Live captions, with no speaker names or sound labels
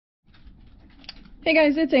Hey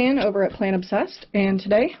guys, it's Ann over at Plant Obsessed, and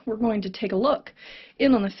today we're going to take a look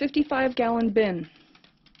in on the 55-gallon bin.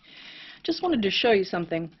 Just wanted to show you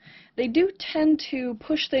something. They do tend to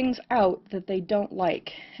push things out that they don't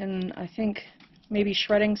like, and I think maybe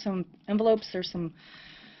shredding some envelopes or some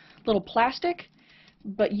little plastic,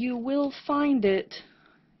 but you will find it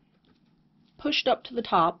pushed up to the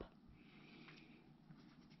top,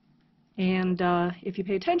 and if you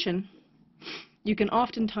pay attention, you can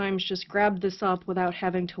oftentimes just grab this up without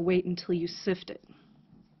having to wait until you sift it.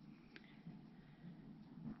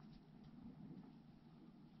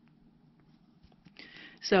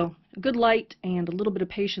 So, a good light and a little bit of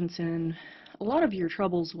patience, and a lot of your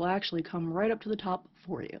troubles will actually come right up to the top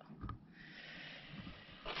for you.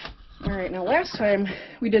 Alright, now last time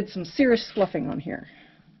we did some serious fluffing on here.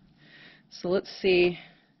 So let's see.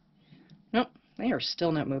 Nope, they are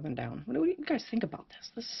still not moving down. What do you guys think about this?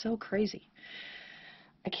 This is so crazy.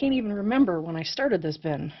 I can't even remember when I started this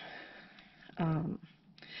bin.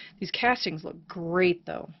 These castings look great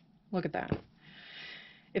though. Look at that.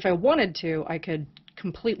 If I wanted to, I could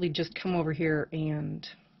completely just come over here and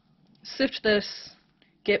sift this,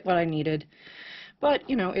 get what I needed. But,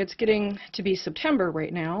 you know, it's getting to be September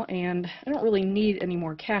right now, and I don't really need any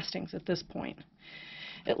more castings at this point.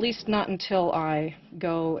 At least not until I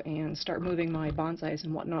go and start moving my bonsais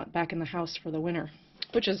and whatnot back in the house for the winter.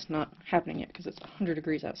 Which is not happening yet because it's 100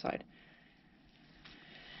 degrees outside.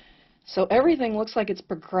 So everything looks like it's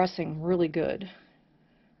progressing really good.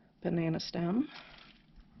 Banana stem.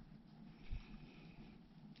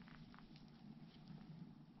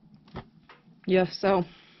 Yeah, so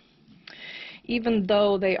even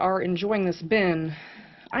though they are enjoying this bin,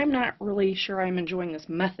 I'm not really sure I'm enjoying this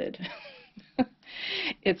method.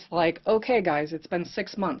 It's like, okay guys, it's been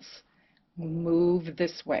 6 months. Move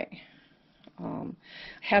this way.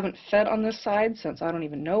 Haven't fed on this side since I don't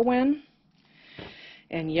even know when,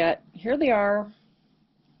 and yet here they are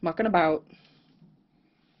mucking about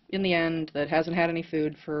in the end that hasn't had any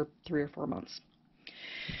food for 3 or 4 months.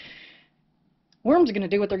 Worms are going to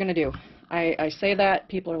do what they're going to do. I say that,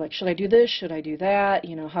 people are like, should I do this, should I do that,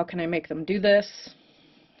 you know, how can I make them do this?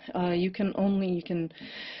 You can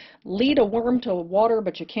lead a worm to water,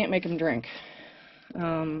 but you can't make him drink,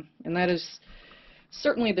 and that is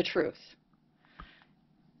certainly the truth.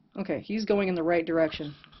 Okay, he's going in the right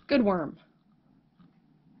direction. Good worm.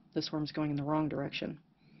 This worm's going in the wrong direction.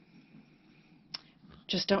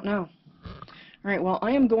 Just don't know. Alright, well,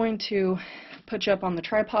 I am going to put you up on the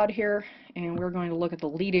tripod here, and we're going to look at the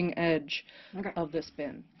leading edge of this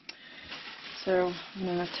bin. So, I'm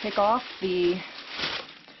going to take off the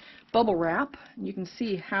bubble wrap. You can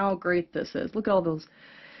see how great this is. Look at all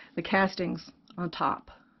the castings on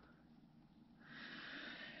top.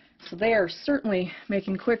 So they are certainly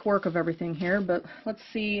making quick work of everything here, but let's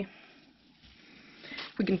see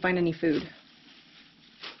if we can find any food.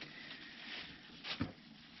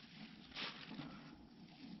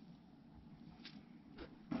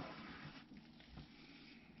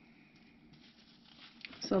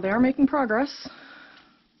 So they are making progress.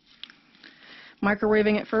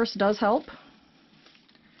 Microwaving it first does help.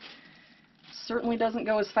 Certainly doesn't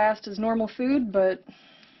go as fast as normal food, but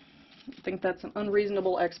I think that's an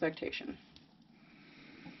unreasonable expectation.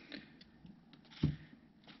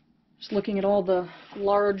 Just looking at all the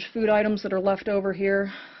large food items that are left over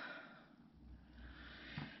here.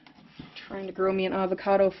 Trying to grow me an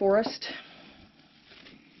avocado forest.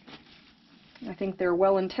 I think they're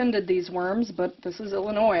well intended, these worms, but this is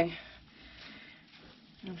Illinois.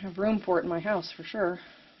 I don't have room for it in my house for sure.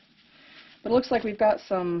 But it looks like we've got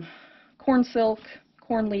some corn silk,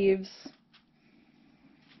 corn leaves,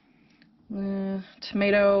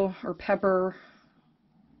 tomato or pepper,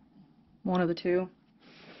 one of the two.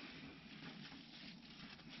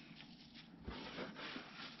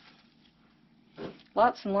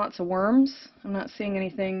 Lots and lots of worms. I'm not seeing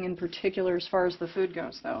anything in particular as far as the food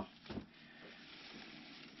goes, though.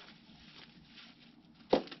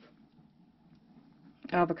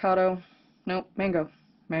 Avocado. Nope, mango.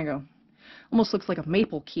 Mango. Almost looks like a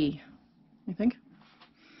maple key, I think.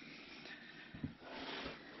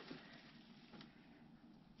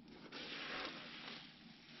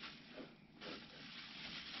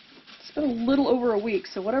 It's been a little over a week,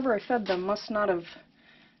 so whatever I fed them must not have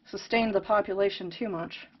sustained the population too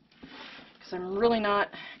much. Because I'm really not,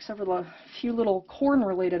 except for the few little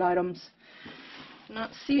corn-related items, not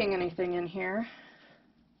seeing anything in here.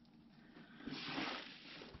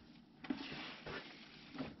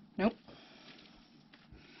 Nope.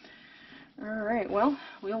 Alright, well,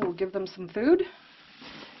 we'll give them some food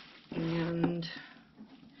and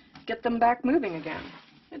get them back moving again.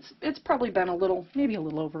 It's probably been maybe a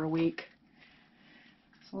little over a week.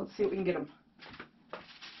 So let's see what we can get them.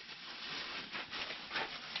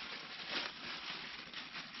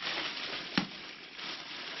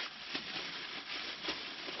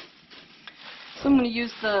 So I'm going to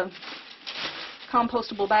use the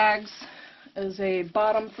compostable bags as a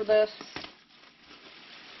bottom for this.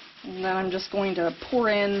 And then I'm just going to pour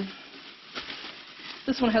in.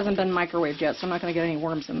 This one hasn't been microwaved yet, so I'm not going to get any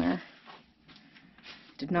worms in there.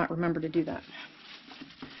 Did not remember to do that.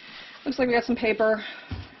 Looks like we got some paper,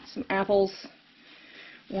 some apples,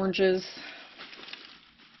 oranges.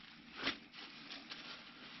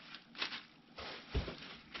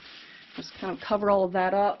 Just kind of cover all of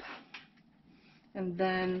that up. And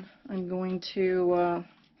then I'm going to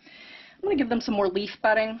give them some more leaf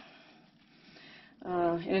bedding.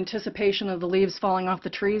 In anticipation of the leaves falling off the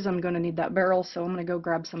trees, I'm going to need that barrel, so I'm going to go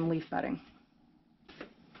grab some leaf bedding.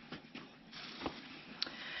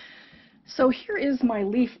 So here is my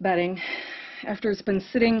leaf bedding after it's been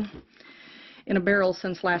sitting in a barrel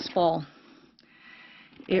since last fall.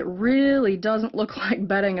 It really doesn't look like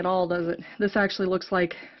bedding at all, does it? This actually looks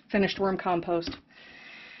like finished worm compost.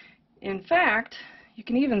 In fact, you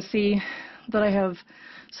can even see that I have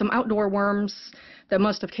some outdoor worms that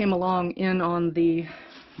must have came along in on the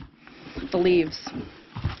leaves.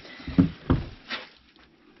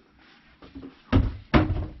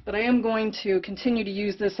 But I am going to continue to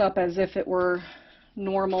use this up as if it were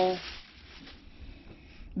normal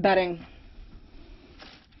bedding,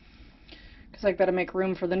 because I've got to make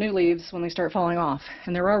room for the new leaves when they start falling off.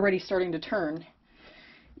 And they're already starting to turn,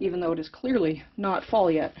 even though it is clearly not fall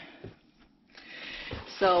yet.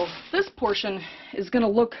 So this portion is going to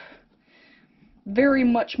look very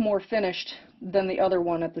much more finished than the other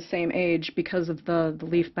one at the same age because of the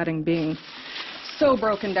leaf bedding being so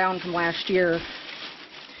broken down from last year.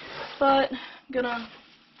 But I'm going to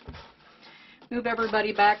move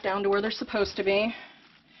everybody back down to where they're supposed to be,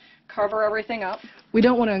 cover everything up. We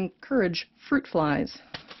don't want to encourage fruit flies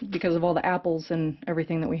because of all the apples and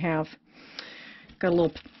everything that we have. Got a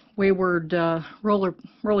little wayward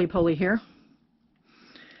roly-poly here.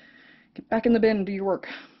 Get back in the bin and do your work.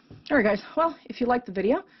 Alright guys, well, if you liked the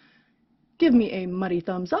video, give me a muddy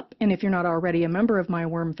thumbs up, and if you're not already a member of my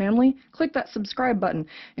worm family, click that subscribe button,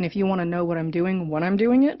 and if you want to know what I'm doing when I'm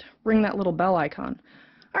doing it, ring that little bell icon.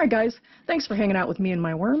 Alright guys, thanks for hanging out with me and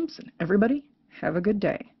my worms, and everybody, have a good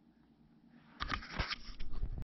day.